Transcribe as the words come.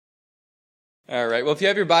All right. Well, if you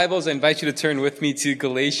have your Bibles, I invite you to turn with me to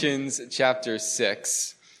Galatians chapter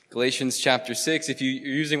 6. Galatians chapter 6. If you're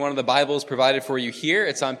using one of the Bibles provided for you here,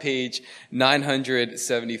 it's on page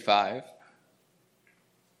 975.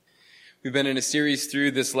 We've been in a series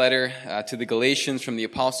through this letter to the Galatians from the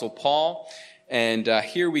Apostle Paul. And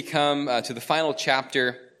here we come to the final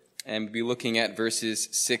chapter, and we'll be looking at verses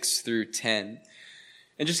 6 through 10.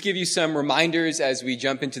 And just give you some reminders as we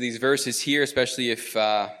jump into these verses here, especially if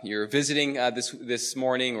you're visiting this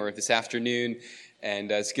morning or this afternoon.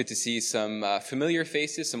 And it's good to see some familiar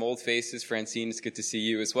faces, some old faces. Francine, it's good to see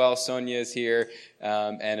you as well. Sonia is here,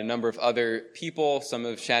 and a number of other people, some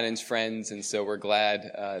of Shannon's friends. And so we're glad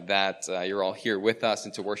that you're all here with us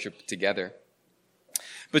and to worship together.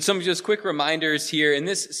 But some just quick reminders here. In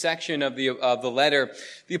this section of the letter,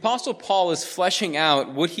 the Apostle Paul is fleshing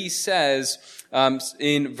out what he says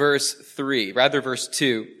in verse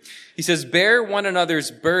 2. He says, "Bear one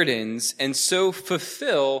another's burdens and so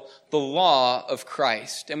fulfill the law of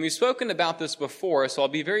Christ." And we've spoken about this before, so I'll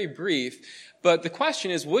be very brief. But the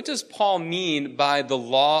question is, what does Paul mean by the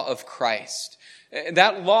law of Christ?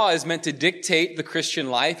 That law is meant to dictate the Christian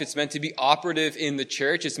life. It's meant to be operative in the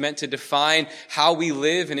church. It's meant to define how we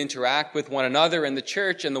live and interact with one another in the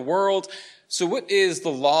church and the world. So what is the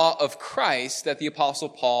law of Christ that the Apostle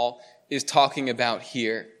Paul is talking about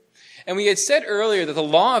here? And we had said earlier that the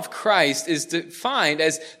law of Christ is defined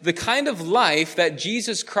as the kind of life that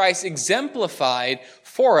Jesus Christ exemplified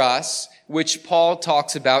for us, which Paul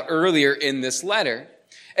talks about earlier in this letter.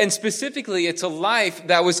 And specifically, it's a life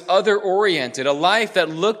that was other-oriented, a life that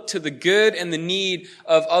looked to the good and the need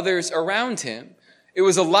of others around him. It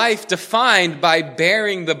was a life defined by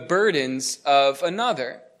bearing the burdens of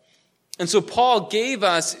another. And so Paul gave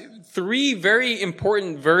us three very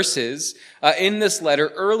important verses in this letter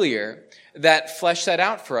earlier that flesh that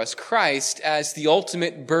out for us. Christ as the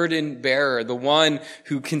ultimate burden bearer, the one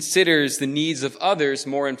who considers the needs of others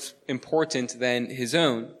more important than his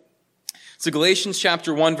own. So Galatians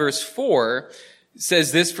chapter 1 verse 4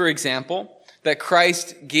 says this, for example, that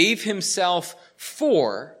Christ gave himself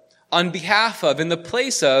on behalf of, in the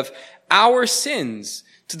place of, our sins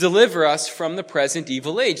to deliver us from the present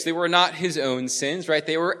evil age. They were not his own sins, right?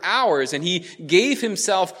 They were ours. And he gave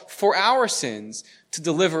himself for our sins to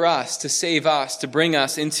deliver us, to save us, to bring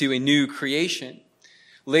us into a new creation.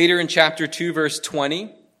 Later in chapter 2 verse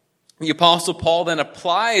 20, the Apostle Paul then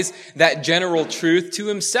applies that general truth to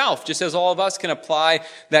himself, just as all of us can apply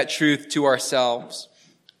that truth to ourselves.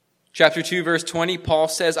 Chapter 2, verse 20, Paul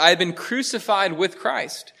says, "I have been crucified with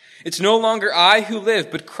Christ. It's no longer I who live,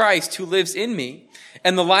 but Christ who lives in me.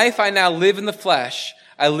 And the life I now live in the flesh,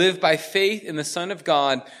 I live by faith in the Son of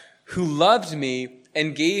God, who loved me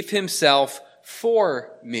and gave himself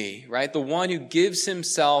for me," right? The one who gives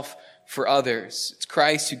himself for others. It's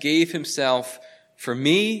Christ who gave himself for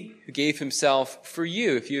me, who gave himself for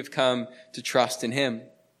you if you have come to trust in him.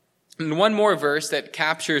 And one more verse that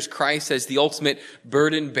captures Christ as the ultimate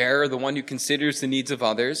burden bearer, the one who considers the needs of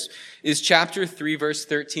others, is chapter 3, verse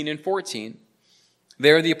 13 and 14.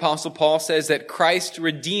 There the Apostle Paul says that Christ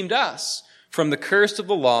redeemed us from the curse of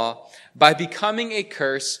the law by becoming a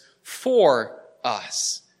curse for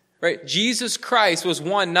us. Right? Jesus Christ was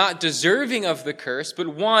one not deserving of the curse, but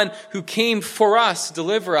one who came for us to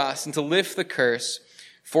deliver us and to lift the curse.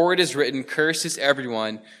 For it is written, "Cursed is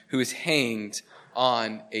everyone who is hanged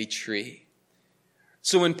on a tree."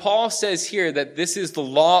 So when Paul says here that this is the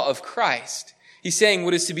law of Christ, he's saying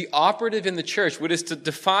what is to be operative in the church, what is to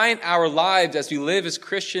define our lives as we live as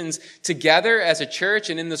Christians together as a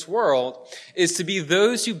church and in this world, is to be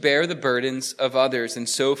those who bear the burdens of others and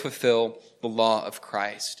so fulfill the law of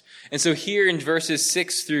Christ. And so here in verses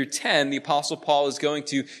 6 through 10, the Apostle Paul is going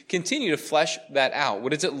to continue to flesh that out.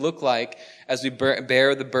 What does it look like as we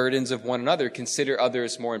bear the burdens of one another, consider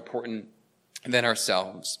others more important than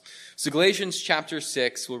ourselves? So Galatians chapter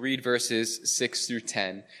 6, we'll read verses 6 through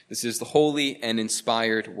 10. This is the holy and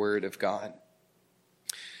inspired word of God.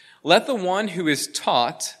 "Let the one who is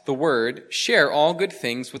taught the word share all good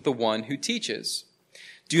things with the one who teaches.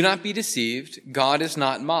 Do not be deceived, God is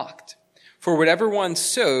not mocked. For whatever one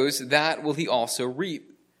sows, that will he also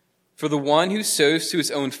reap. For the one who sows to his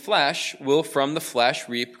own flesh will from the flesh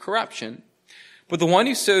reap corruption. But the one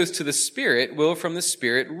who sows to the Spirit will from the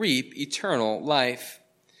Spirit reap eternal life.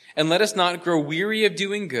 And let us not grow weary of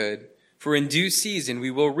doing good, for in due season we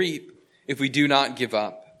will reap, if we do not give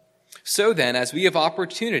up. So then, as we have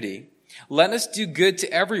opportunity, let us do good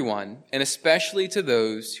to everyone, and especially to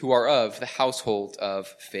those who are of the household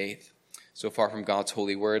of faith." So far from God's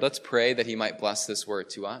holy word, let's pray that he might bless this word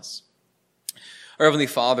to us. Our Heavenly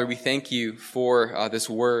Father, we thank you for this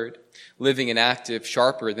word. living and active,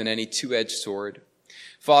 sharper than any two-edged sword.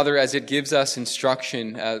 Father, as it gives us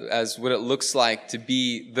instruction as what it looks like to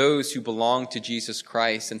be those who belong to Jesus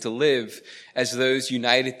Christ and to live as those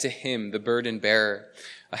united to him, the burden bearer,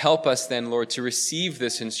 help us then, Lord, to receive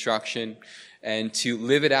this instruction and to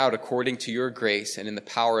live it out according to your grace and in the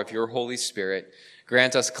power of your Holy Spirit.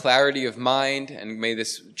 Grant us clarity of mind, and may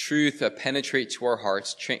this truth penetrate to our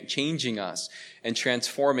hearts, changing us and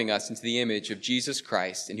transforming us into the image of Jesus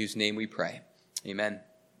Christ, in whose name we pray. Amen.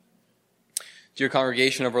 Dear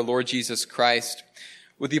congregation of our Lord Jesus Christ,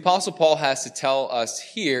 what the Apostle Paul has to tell us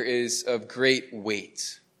here is of great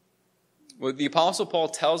weight. What the Apostle Paul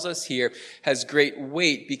tells us here has great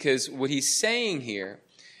weight because what he's saying here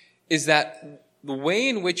is that the way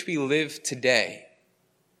in which we live today,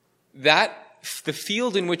 that the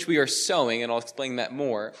field in which we are sowing, and I'll explain that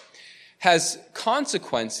more, has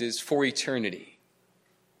consequences for eternity.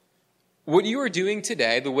 What you are doing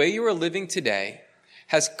today, the way you are living today,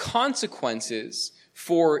 has consequences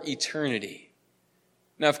for eternity.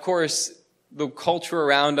 Now, of course, the culture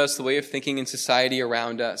around us, the way of thinking in society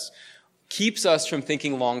around us, keeps us from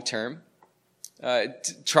thinking long-term.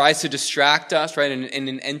 Tries to distract us, right, in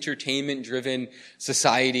an entertainment-driven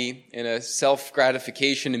society, in a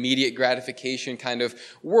self-gratification, immediate gratification kind of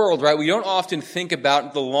world, right? We don't often think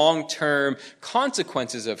about the long-term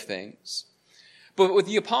consequences of things. But what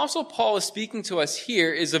the Apostle Paul is speaking to us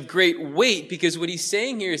here is of great weight, because what he's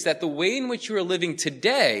saying here is that the way in which you are living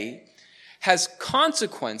today has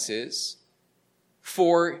consequences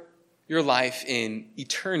for your life in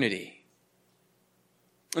eternity.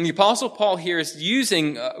 And the Apostle Paul here is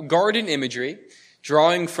using garden imagery,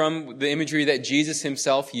 drawing from the imagery that Jesus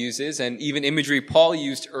himself uses, and even imagery Paul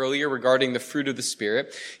used earlier regarding the fruit of the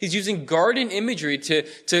Spirit. He's using garden imagery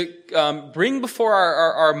to bring before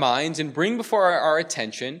our minds and bring before our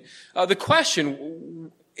attention the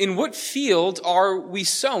question, in what field are we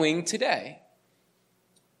sowing today?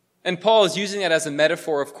 And Paul is using that as a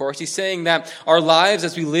metaphor, of course. He's saying that our lives,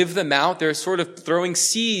 as we live them out, they're sort of throwing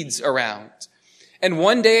seeds around. And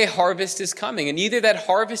one day a harvest is coming, and either that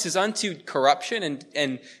harvest is unto corruption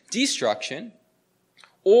and destruction,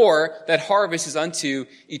 or that harvest is unto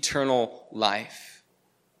eternal life.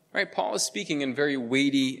 Right? Paul is speaking in very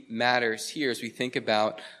weighty matters here as we think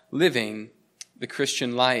about living the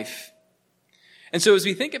Christian life. And so as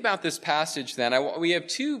we think about this passage then, we have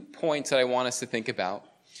 2 points that I want us to think about.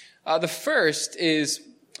 The first is,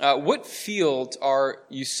 what field are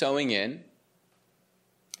you sowing in?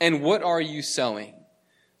 And what are you sowing?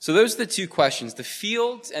 So those are the 2 questions, the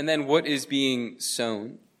field and then what is being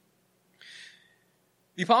sown.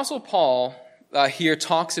 The Apostle Paul here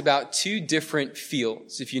talks about 2 different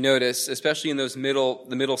fields, if you notice, especially in the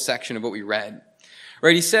middle section of what we read.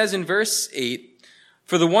 Right? He says in verse 8,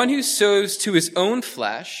 "For the one who sows to his own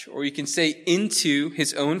flesh," or you can say into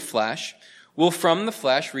his own flesh, "will from the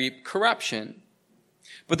flesh reap corruption.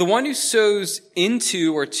 But the one who sows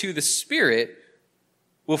into or to the Spirit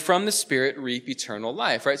will from the Spirit reap eternal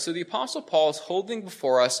life." Right? So the Apostle Paul is holding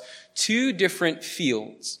before us 2 different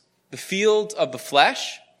fields. The field of the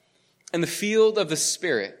flesh and the field of the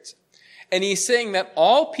Spirit. And he's saying that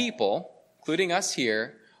all people, including us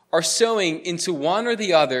here, are sowing into one or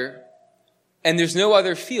the other, and there's no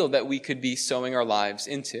other field that we could be sowing our lives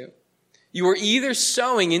into. You are either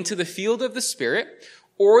sowing into the field of the Spirit,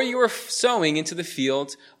 or you are sowing into the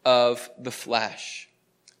field of the flesh.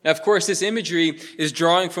 Now, of course, this imagery is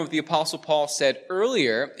drawing from what the Apostle Paul said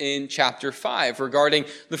earlier in chapter 5 regarding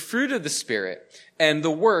the fruit of the Spirit and the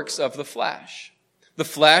works of the flesh. The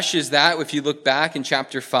flesh is that, if you look back in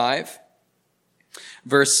chapter 5,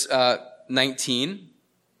 verse 19,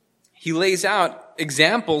 he lays out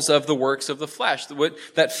examples of the works of the flesh, what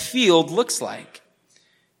that field looks like.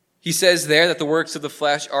 He says there that the works of the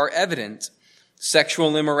flesh are evident: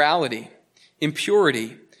 sexual immorality,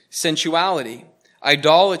 impurity, sensuality,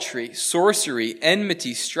 idolatry, sorcery,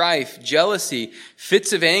 enmity, strife, jealousy,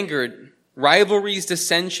 fits of anger, rivalries,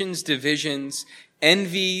 dissensions, divisions,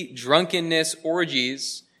 envy, drunkenness,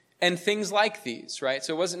 orgies, and things like these, right?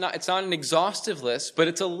 So it's not an exhaustive list, but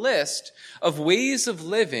it's a list of ways of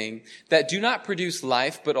living that do not produce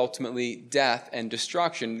life, but ultimately death and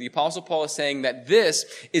destruction. The Apostle Paul is saying that this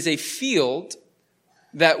is a field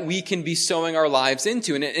that we can be sowing our lives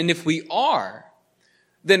into. And if we are,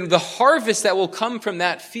 then the harvest that will come from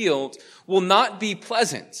that field will not be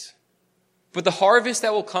pleasant. But the harvest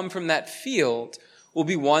that will come from that field will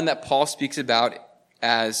be one that Paul speaks about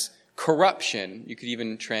as corruption. You could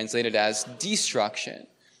even translate it as destruction.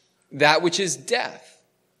 That which is death.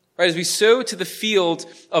 Right? As we sow to the field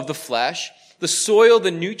of the flesh, the soil,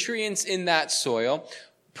 the nutrients in that soil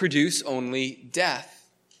produce only death.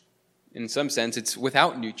 In some sense, it's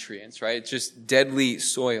without nutrients, right? It's just deadly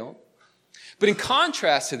soil. But in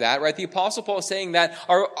contrast to that, right, the Apostle Paul is saying that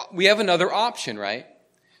we have another option, right?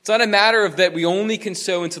 It's not a matter of that we only can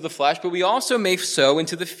sow into the flesh, but we also may sow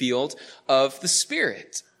into the field of the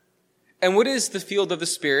Spirit. And what is the field of the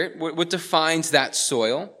Spirit? What defines that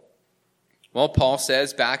soil? Well, Paul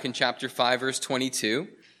says back in chapter 5, verse 22,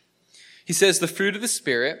 he says, the fruit of the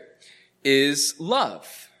Spirit is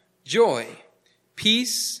love, joy,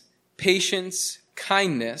 peace, patience,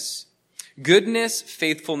 kindness, goodness,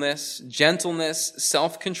 faithfulness, gentleness,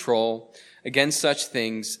 self-control. Against such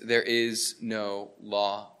things there is no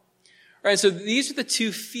law. All right, so these are the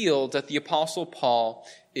two fields that the Apostle Paul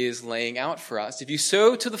is laying out for us. If you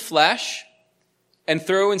sow to the flesh and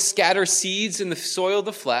throw and scatter seeds in the soil of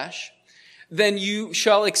the flesh, then you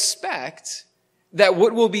shall expect that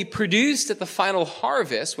what will be produced at the final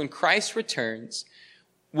harvest when Christ returns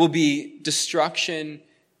will be destruction,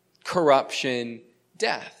 corruption,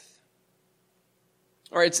 death.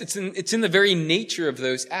 All right, it's in the very nature of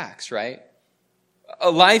those acts, right? A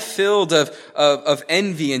life filled of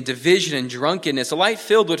envy and division and drunkenness, a life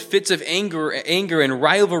filled with fits of anger and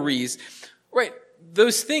rivalries, right?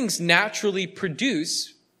 Those things naturally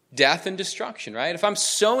produce death and destruction, right? If I'm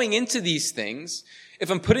sowing into these things, if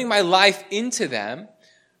I'm putting my life into them,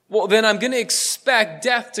 well, then I'm going to expect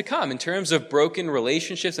death to come in terms of broken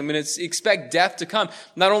relationships. I'm going to expect death to come,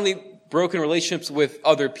 not only broken relationships with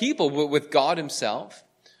other people, but with God himself.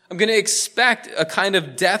 I'm going to expect a kind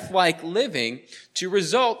of death-like living to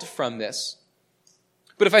result from this.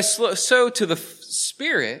 But if I sow to the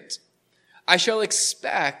Spirit, I shall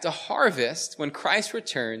expect a harvest when Christ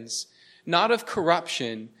returns, not of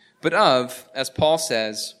corruption, but of, as Paul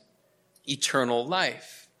says, eternal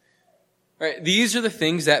life. Right? These are the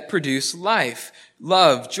things that produce life.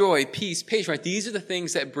 Love, joy, peace, patience. Right? These are the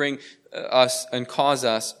things that bring us and cause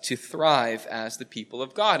us to thrive as the people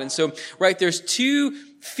of God. And so, right, there's two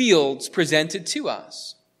fields presented to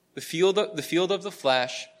us. The field of the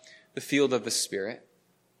flesh, the field of the Spirit.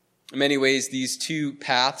 In many ways, these two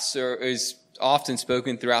paths is often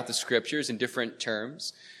spoken throughout the Scriptures in different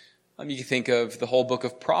terms. You can think of the whole book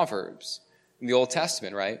of Proverbs in the Old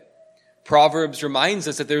Testament, right? Proverbs reminds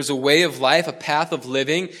us that there's a way of life, a path of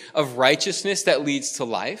living, of righteousness that leads to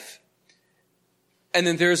life. And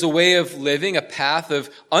then there's a way of living, a path of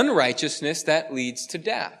unrighteousness that leads to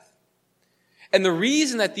death. And the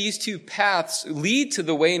reason that these two paths lead to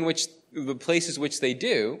the way in which, the places which they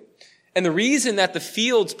do, and the reason that the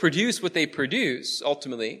fields produce what they produce,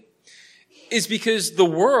 ultimately, is because the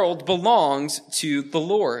world belongs to the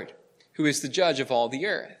Lord, who is the judge of all the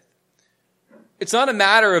earth. It's not a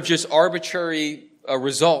matter of just arbitrary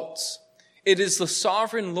results. It is the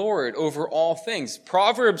sovereign Lord over all things.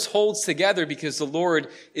 Proverbs holds together because the Lord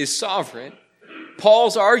is sovereign.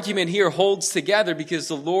 Paul's argument here holds together because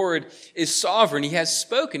the Lord is sovereign. He has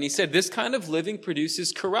spoken. He said this kind of living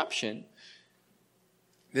produces corruption.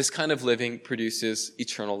 This kind of living produces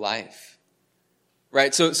eternal life.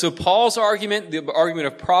 Right? So Paul's argument, the argument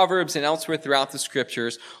of Proverbs and elsewhere throughout the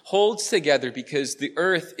Scriptures, holds together because the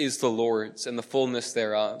earth is the Lord's and the fullness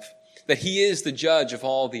thereof. That he is the judge of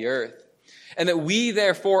all the earth. And that we,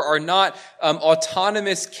 therefore, are not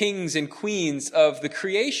autonomous kings and queens of the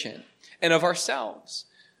creation and of ourselves.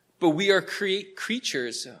 But we are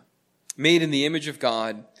creatures made in the image of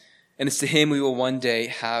God, and it's to him we will one day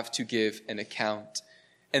have to give an account.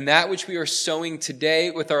 And that which we are sowing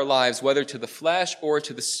today with our lives, whether to the flesh or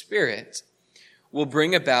to the Spirit, will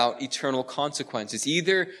bring about eternal consequences,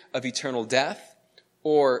 either of eternal death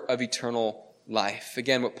or of eternal life.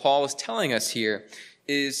 Again, what Paul is telling us here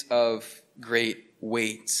is of great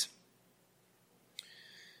weight.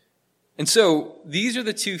 And so these are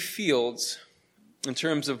the two fields in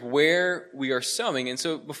terms of where we are sowing. And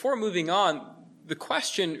so before moving on, the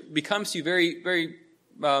question becomes to you very, very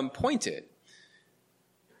pointed.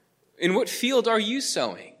 In what field are you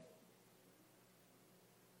sowing?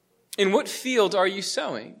 In what field are you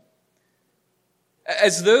sowing?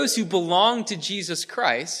 As those who belong to Jesus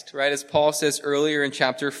Christ, right, as Paul says earlier in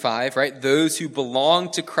chapter 5, right, those who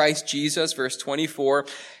belong to Christ Jesus, verse 24,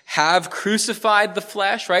 have crucified the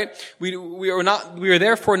flesh, right? We are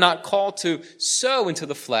therefore not called to sow into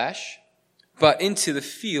the flesh, but into the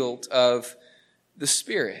field of the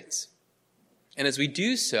Spirit. And as we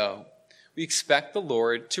do so, we expect the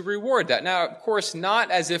Lord to reward that. Now, of course,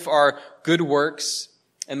 not as if our good works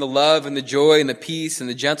and the love and the joy and the peace and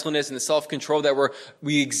the gentleness and the self-control that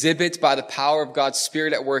we exhibit by the power of God's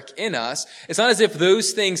Spirit at work in us. It's not as if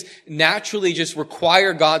those things naturally just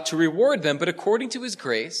require God to reward them, but according to his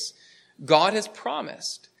grace, God has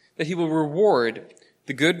promised that he will reward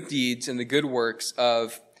the good deeds and the good works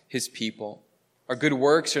of his people. Our good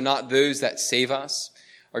works are not those that save us.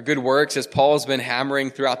 Our good works, as Paul has been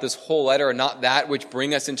hammering throughout this whole letter, are not that which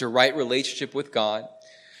bring us into right relationship with God.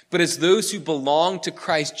 But as those who belong to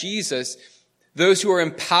Christ Jesus, those who are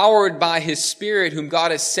empowered by his Spirit, whom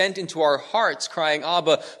God has sent into our hearts, crying,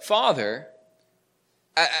 Abba, Father,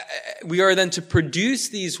 we are then to produce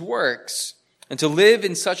these works and to live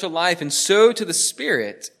in such a life and sow to the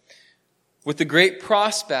Spirit with the great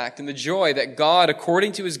prospect and the joy that God,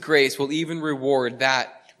 according to his grace, will even reward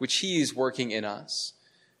that which he is working in us.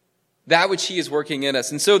 That which he is working in us.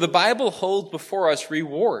 And so the Bible holds before us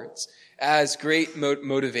rewards as great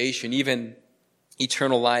motivation, even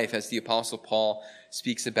eternal life, as the Apostle Paul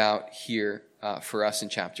speaks about here for us in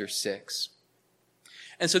chapter 6.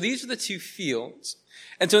 And so these are the two fields.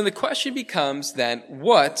 And so the question becomes then,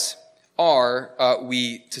 what are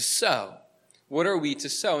we to sow? What are we to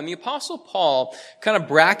sow? And the Apostle Paul, kind of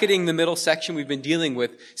bracketing the middle section we've been dealing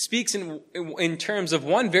with, speaks in terms of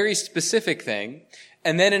one very specific thing,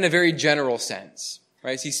 and then in a very general sense.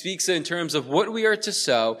 Right? So he speaks in terms of what we are to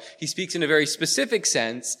sow. He speaks in a very specific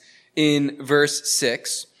sense in verse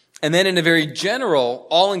 6, and then in a very general,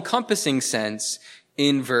 all-encompassing sense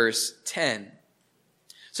in verse 10.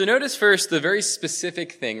 So notice first the very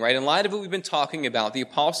specific thing, right? In light of what we've been talking about, the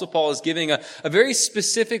Apostle Paul is giving a very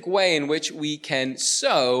specific way in which we can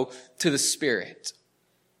sow to the Spirit.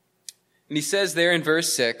 And he says there in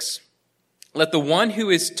verse 6, let the one who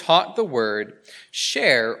is taught the word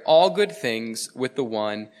share all good things with the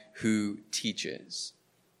one who teaches.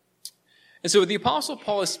 And so what the Apostle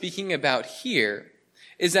Paul is speaking about here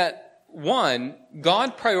is that, one,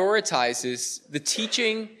 God prioritizes the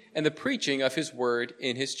teaching and the preaching of his word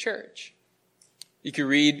in his church. You can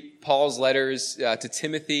read Paul's letters to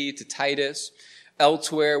Timothy, to Titus,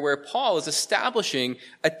 elsewhere, where Paul is establishing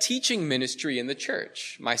a teaching ministry in the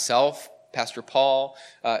church. Myself, Pastor Paul,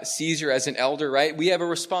 Caesar as an elder, right? We have a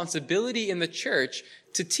responsibility in the church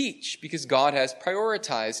to teach because God has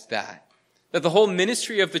prioritized that. That the whole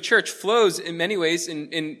ministry of the church flows in many ways,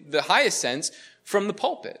 in the highest sense, from the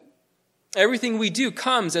pulpit. Everything we do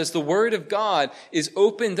comes as the Word of God is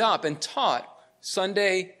opened up and taught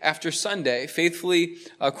Sunday after Sunday, faithfully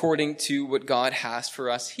according to what God has for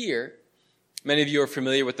us here. Many of you are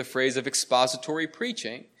familiar with the phrase of expository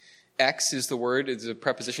preaching. Ex is the word, is a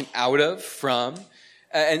preposition out of, from.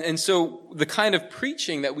 And so the kind of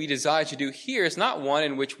preaching that we desire to do here is not one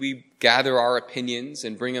in which we gather our opinions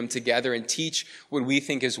and bring them together and teach what we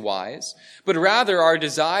think is wise, but rather our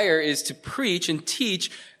desire is to preach and teach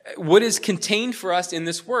what is contained for us in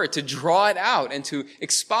this word, to draw it out and to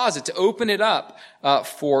exposit, to open it up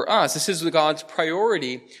for us. This is God's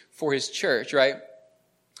priority for his church, right?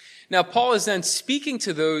 Now, Paul is then speaking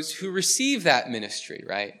to those who receive that ministry,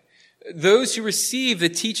 right? Those who receive the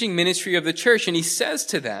teaching ministry of the church, and he says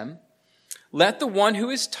to them, let the one who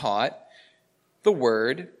is taught the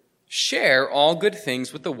word share all good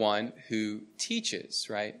things with the one who teaches,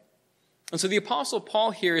 right? And so the Apostle Paul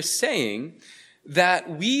here is saying that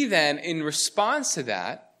we then, in response to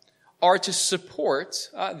that, are to support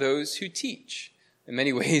those who teach. In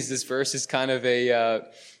many ways, this verse is kind of a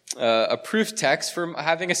proof text for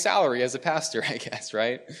having a salary as a pastor, I guess,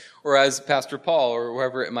 right? Or as Pastor Paul, or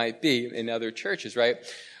whoever it might be in other churches, right?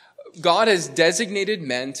 God has designated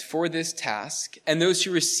men for this task, and those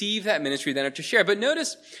who receive that ministry then are to share. But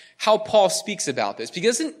notice how Paul speaks about this. He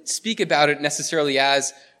doesn't speak about it necessarily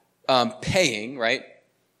as paying, right,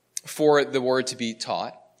 for the word to be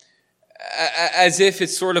taught, as if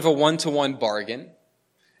it's sort of a one-to-one bargain.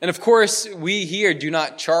 And of course, we here do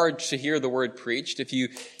not charge to hear the word preached. If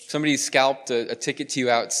somebody scalped a ticket to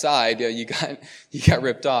you outside, you got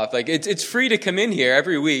ripped off. Like it's free to come in here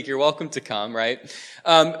every week. You're welcome to come, right?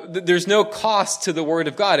 There's no cost to the word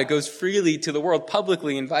of God. It goes freely to the world,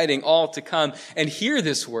 publicly inviting all to come and hear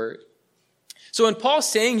this word. So when Paul's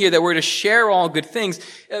saying here that we're to share all good things,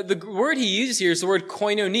 the word he uses here is the word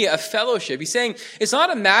koinonia, a fellowship. He's saying it's not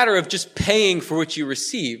a matter of just paying for what you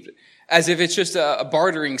received, as if it's just a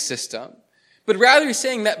bartering system. But rather he's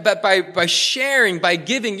saying that by sharing, by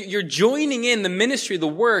giving, you're joining in the ministry, the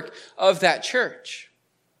work of that church.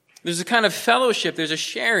 There's a kind of fellowship, there's a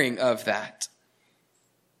sharing of that.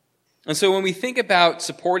 And so when we think about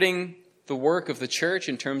supporting the work of the church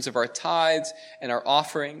in terms of our tithes and our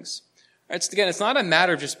offerings, it's not a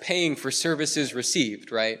matter of just paying for services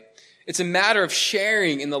received, right? It's a matter of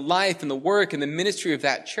sharing in the life and the work and the ministry of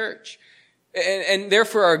that church. And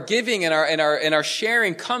therefore our giving and our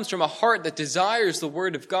sharing comes from a heart that desires the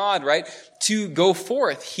word of God, right? To go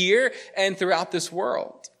forth here and throughout this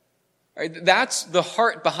world. Right? That's the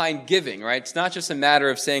heart behind giving, right? It's not just a matter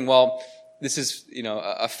of saying, well, this is,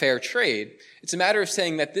 a fair trade. It's a matter of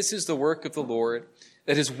saying that this is the work of the Lord,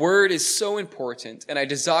 that his word is so important, and I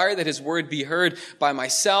desire that his word be heard by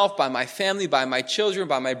myself, by my family, by my children,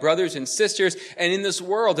 by my brothers and sisters, and in this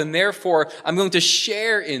world, and therefore I'm going to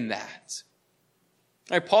share in that.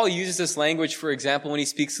 Right, Paul uses this language, for example, when he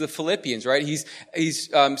speaks to the Philippians, right? He's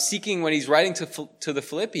seeking, when he's writing to the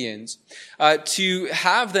Philippians, to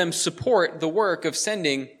have them support the work of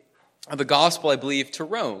sending the gospel, I believe, to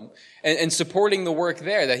Rome, and supporting the work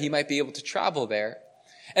there, that he might be able to travel there.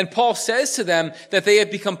 And Paul says to them that they have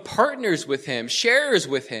become partners with him, sharers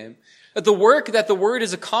with him, that the work that the word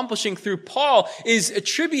is accomplishing through Paul is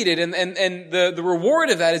attributed, and the reward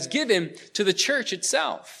of that is given to the church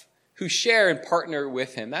itself, who share and partner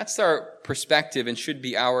with him. That's our perspective, and should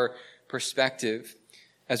be our perspective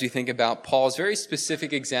as we think about Paul's very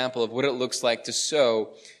specific example of what it looks like to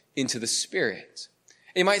sow into the Spirit.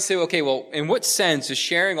 And you might say, okay, well, in what sense is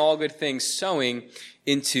sharing all good things sowing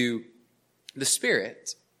into the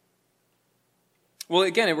Spirit? Well,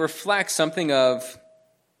 again, it reflects something of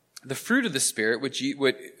the fruit of the Spirit, what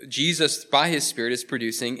Jesus, by his Spirit, is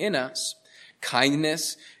producing in us.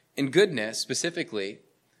 Kindness and goodness, specifically.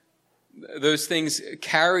 Those things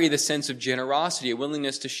carry the sense of generosity, a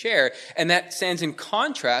willingness to share. And that stands in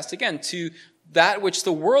contrast, again, to that which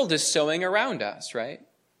the world is sowing around us, right?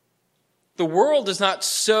 The world does not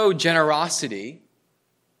sow generosity.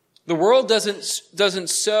 The world doesn't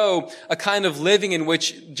sow a kind of living in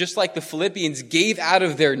which, just like the Philippians, gave out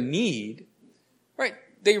of their need, right?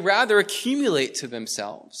 They rather accumulate to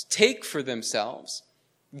themselves, take for themselves,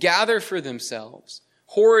 gather for themselves,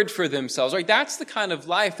 hoard for themselves, right? That's the kind of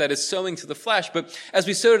life that is sowing to the flesh. But as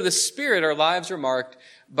we sow to the Spirit, our lives are marked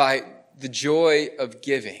by the joy of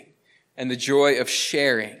giving and the joy of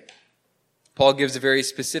sharing. Paul gives a very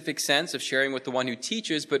specific sense of sharing with the one who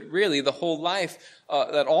teaches, but really the whole life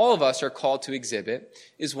that all of us are called to exhibit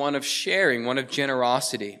is one of sharing, one of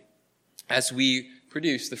generosity, as we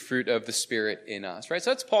produce the fruit of the Spirit in us, right? So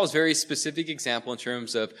that's Paul's very specific example in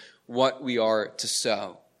terms of what we are to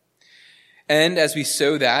sow. And as we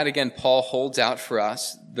sow that, again, Paul holds out for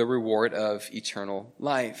us the reward of eternal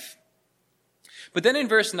life. But then in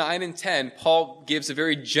verse 9 and 10, Paul gives a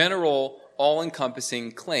very general,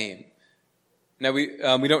 all-encompassing claim. Now, we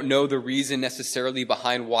don't know the reason necessarily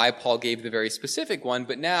behind why Paul gave the very specific one,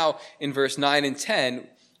 but now in verse 9 and 10,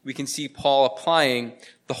 we can see Paul applying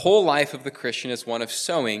the whole life of the Christian as one of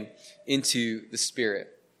sowing into the Spirit.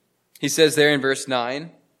 He says there in verse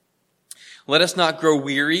 9, "Let us not grow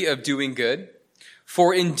weary of doing good,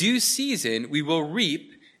 for in due season we will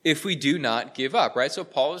reap if we do not give up," right? So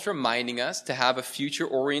Paul is reminding us to have a future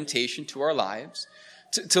orientation to our lives,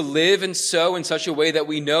 to live and sow in such a way that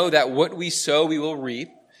we know that what we sow we will reap,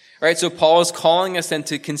 right? So Paul is calling us then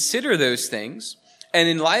to consider those things, and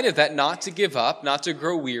in light of that, not to give up, not to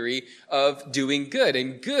grow weary of doing good.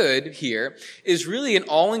 And good here is really an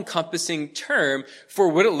all-encompassing term for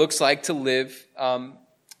what it looks like to live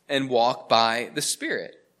and walk by the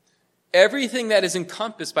Spirit. Everything that is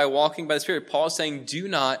encompassed by walking by the Spirit, Paul is saying, do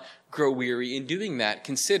not grow weary in doing that.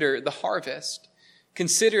 Consider the harvest.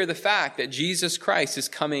 Consider the fact that Jesus Christ is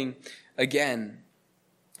coming again.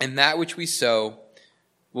 And that which we sow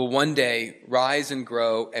will one day rise and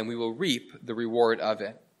grow, and we will reap the reward of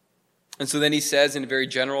it. And so then he says in a very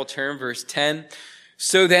general term, verse 10,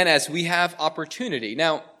 "So then as we have opportunity."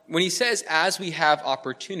 Now, when he says as we have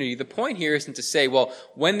opportunity, the point here isn't to say, well,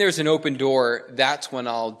 when there's an open door, that's when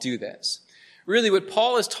I'll do this. Really, what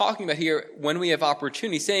Paul is talking about here, when we have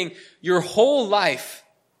opportunity, saying your whole life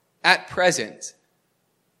at present,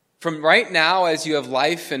 from right now as you have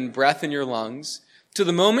life and breath in your lungs, to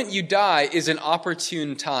the moment you die is an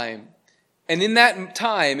opportune time. And in that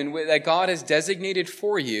time that God has designated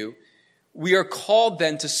for you, we are called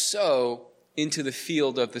then to sow into the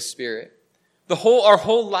field of the Spirit. Our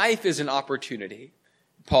whole life is an opportunity,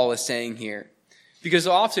 Paul is saying here. Because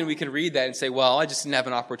often we can read that and say, well, I just didn't have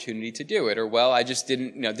an opportunity to do it. Or, well, I just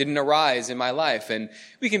didn't arise in my life. And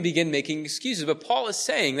we can begin making excuses. But Paul is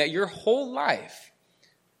saying that your whole life,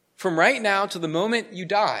 from right now to the moment you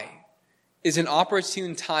die, is an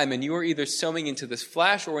opportune time. And you are either sowing into this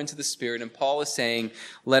flesh or into the Spirit. And Paul is saying,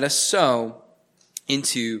 let us sow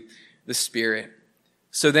into the Spirit.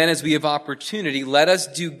 So then as we have opportunity, let us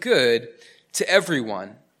do good to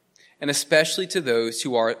everyone, and especially to those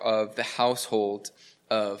who are of the household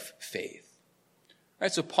of faith. All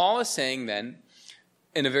right, so Paul is saying then,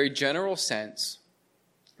 in a very general sense,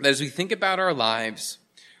 that as we think about our lives,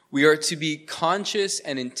 we are to be conscious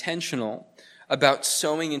and intentional about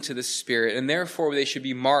sowing into the Spirit, and therefore they should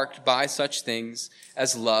be marked by such things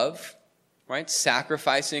as love, right?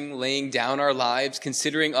 Sacrificing, laying down our lives,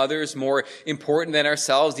 considering others more important than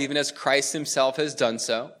ourselves, even as Christ himself has done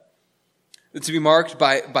so. To be marked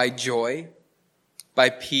by joy, by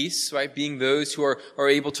peace, right? Being those who are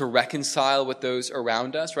able to reconcile with those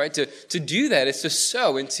around us, right? To do that is to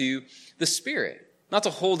sow into the Spirit. Not to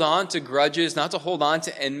hold on to grudges, not to hold on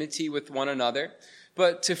to enmity with one another,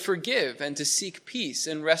 but to forgive and to seek peace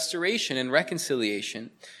and restoration and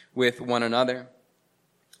reconciliation with one another.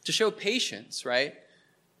 To show patience, right?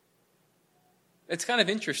 It's kind of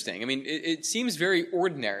interesting. I mean, it seems very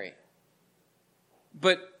ordinary.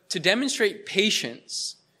 But to demonstrate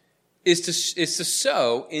patience is to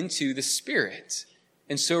sow into the Spirit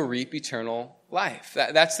and so reap eternal life.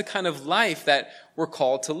 That's the kind of life that we're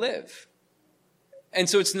called to live. And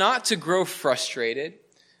so it's not to grow frustrated,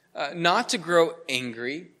 not to grow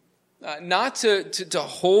angry, not to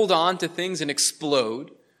hold on to things and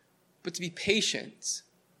explode, but to be patient.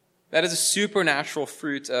 That is a supernatural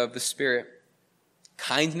fruit of the Spirit.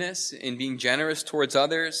 Kindness in being generous towards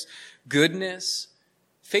others, goodness,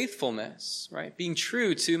 faithfulness, right? Being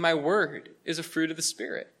true to my word is a fruit of the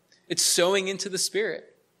Spirit. It's sowing into the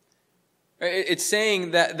Spirit. It's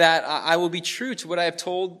saying that I will be true to what I have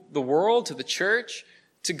told the world, to the church,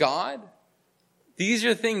 to God. These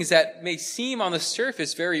are things that may seem on the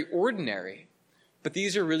surface very ordinary, but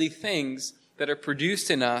these are really things that are produced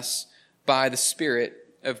in us by the Spirit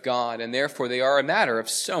of God, and therefore they are a matter of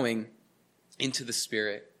sowing into the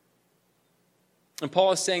Spirit. And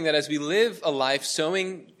Paul is saying that as we live a life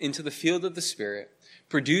sowing into the field of the Spirit,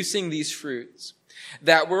 producing these fruits,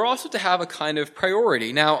 that we're also to have a kind of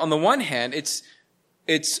priority. Now, on the one hand,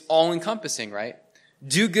 it's all-encompassing, right?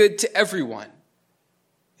 Do good to everyone.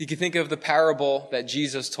 You can think of the parable that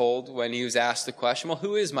Jesus told when he was asked the question, well,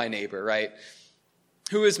 who is my neighbor, right?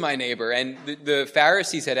 Who is my neighbor? And the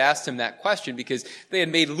Pharisees had asked him that question because they had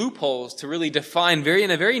made loopholes to really define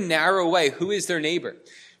in a very narrow way who is their neighbor,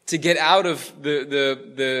 to get out of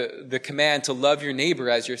the command to love your neighbor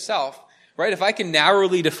as yourself, right? If I can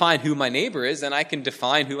narrowly define who my neighbor is, then I can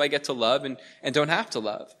define who I get to love and don't have to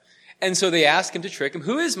love. And so they ask him to trick him,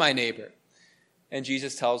 who is my neighbor? And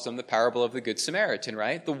Jesus tells them the parable of the Good Samaritan,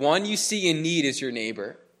 right? The one you see in need is your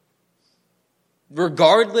neighbor.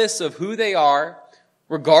 Regardless of who they are,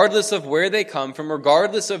 regardless of where they come from,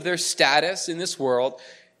 regardless of their status in this world,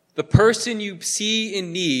 the person you see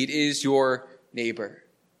in need is your neighbor,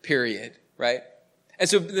 period, right? And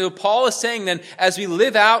so Paul is saying then, as we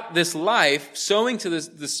live out this life, sowing to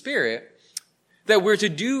the Spirit, that we're to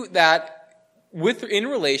do that in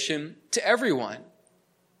relation to everyone,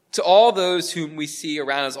 to all those whom we see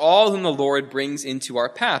around us, all whom the Lord brings into our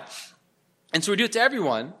path. And so we do it to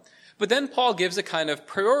everyone, but then Paul gives a kind of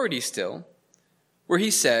priority still, where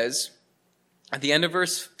he says, at the end of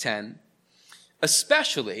verse 10,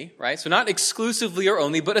 especially, right, so not exclusively or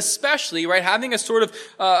only, but especially, right, having a sort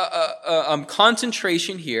of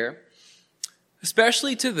concentration here,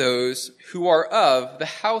 especially to those who are of the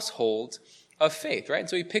household of faith, right? And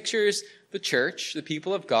so he pictures the church, the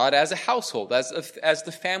people of God, as a household, as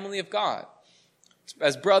the family of God,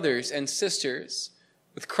 as brothers and sisters,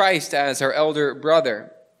 with Christ as our elder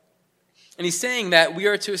brother. And he's saying that we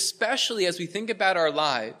are to, especially as we think about our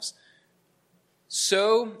lives,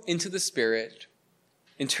 sow into the Spirit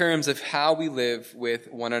in terms of how we live with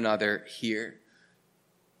one another here.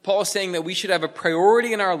 Paul is saying that we should have a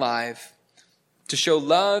priority in our life to show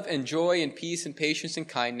love and joy and peace and patience and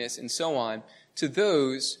kindness and so on to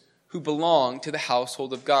those who belong to the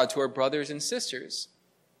household of God, to our brothers and sisters.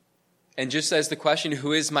 And just as the question,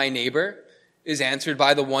 who is my neighbor, is answered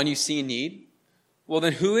by the one you see in need, well,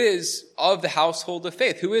 then who is of the household of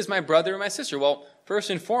faith? Who is my brother or my sister? Well, first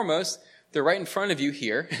and foremost, they're right in front of you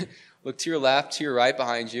here. Look to your left, to your right,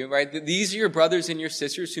 behind you, right? These are your brothers and your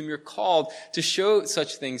sisters whom you're called to show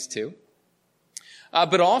such things to.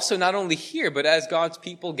 But also not only here, but as God's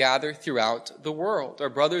people gather throughout the world. Our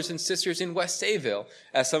brothers and sisters in West Sayville,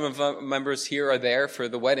 as some of our members here are there for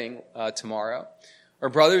the wedding tomorrow. Our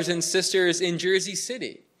brothers and sisters in Jersey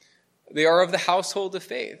City. They are of the household of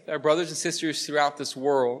faith. Our brothers and sisters throughout this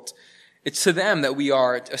world. It's to them that we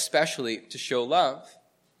are especially to show love.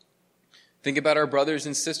 Think about our brothers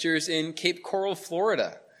and sisters in Cape Coral,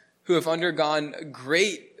 Florida, who have undergone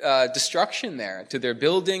great destruction there to their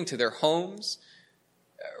building, to their homes.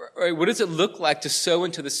 What does it look like to sow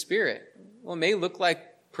into the Spirit? Well, it may look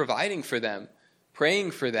like providing for them,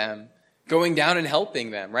 praying for them, going down and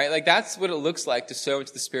helping them, right? Like that's what it looks like to sow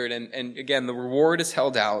into the Spirit. And again, the reward is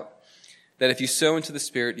held out that if you sow into the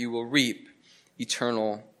Spirit, you will reap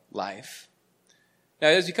eternal life. Now,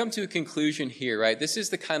 as we come to a conclusion here, right, this is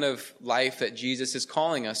the kind of life that Jesus is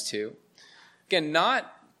calling us to. Again,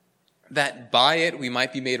 not that by it we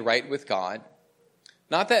might be made right with God,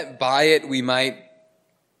 not that by it we might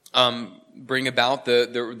bring about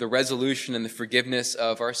the resolution and the forgiveness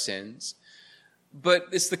of our sins, but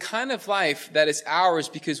it's the kind of life that is ours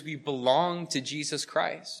because we belong to Jesus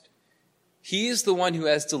Christ. He is the one who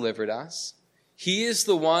has delivered us. He is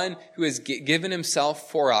the one who has given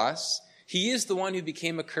himself for us. He is the one who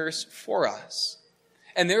became a curse for us.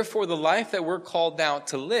 And therefore, the life that we're called out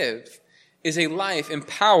to live is a life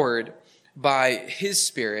empowered by his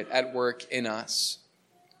Spirit at work in us.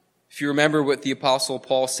 If you remember what the Apostle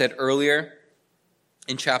Paul said earlier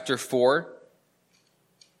in chapter 4,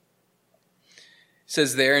 it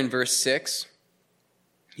says there in verse 6,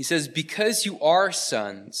 he says, "Because you are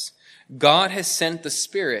sons, God has sent the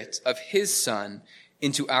Spirit of his Son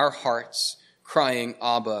into our hearts, crying,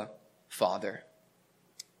 'Abba, Father.'"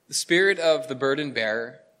 The spirit of the burden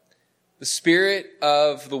bearer, the spirit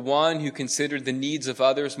of the one who considered the needs of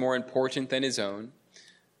others more important than his own,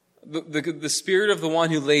 the spirit of the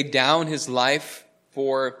one who laid down his life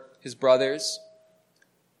for his brothers,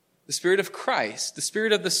 the Spirit of Christ, the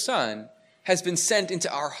Spirit of the Son, has been sent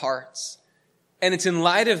into our hearts. And it's in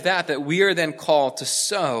light of that we are then called to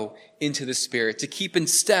sow into the Spirit, to keep in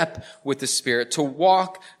step with the Spirit, to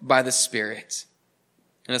walk by the Spirit.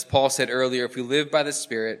 And as Paul said earlier, if we live by the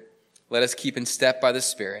Spirit, let us keep in step by the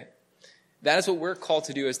Spirit. That is what we're called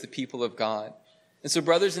to do as the people of God. And so,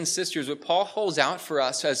 brothers and sisters, what Paul holds out for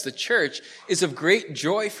us as the church is of great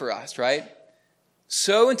joy for us, right?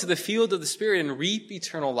 Sow into the field of the Spirit and reap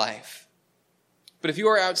eternal life. But if you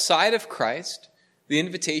are outside of Christ, the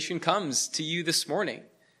invitation comes to you this morning.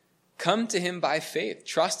 Come to him by faith.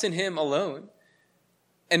 Trust in him alone.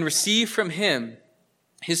 And receive from him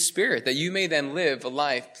his Spirit, that you may then live a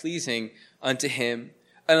life pleasing unto him,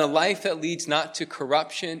 and a life that leads not to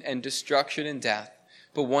corruption and destruction and death,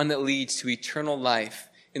 but one that leads to eternal life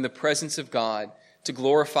in the presence of God, to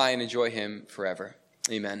glorify and enjoy him forever.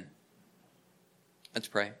 Amen. Let's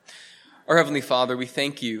pray. Our Heavenly Father, we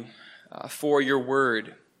thank you for your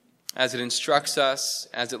word, as it instructs us,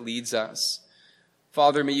 as it leads us.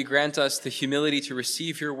 Father, may you grant us the humility to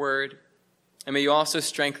receive your word, and may you also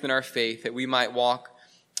strengthen our faith that we might walk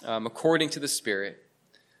according to the Spirit.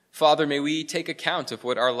 Father, may we take account of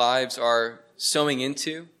what our lives are sowing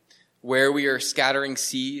into, where we are scattering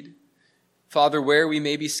seed. Father, where we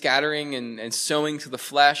may be scattering and sowing to the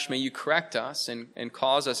flesh, may you correct us and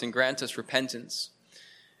cause us and grant us repentance.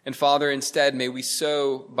 And Father, instead, may we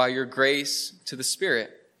sow by your grace to the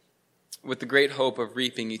Spirit, with the great hope of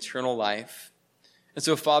reaping eternal life. And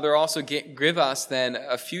so, Father, also give us then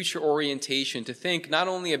a future orientation to think not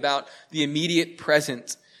only about the immediate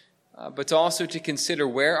present, but also to consider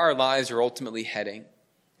where our lives are ultimately heading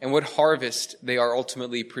and what harvest they are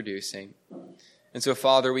ultimately producing. And so,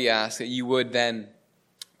 Father, we ask that you would then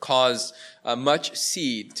cause much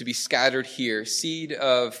seed to be scattered here, seed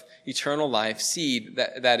of eternal life, seed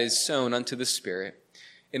that is sown unto the Spirit,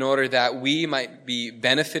 in order that we might be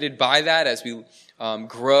benefited by that as we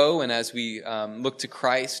grow and as we look to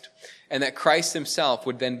Christ, and that Christ himself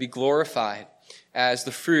would then be glorified as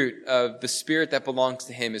the fruit of the Spirit that belongs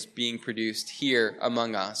to him is being produced here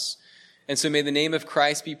among us. And so may the name of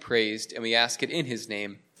Christ be praised, and we ask it in his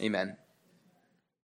name. Amen.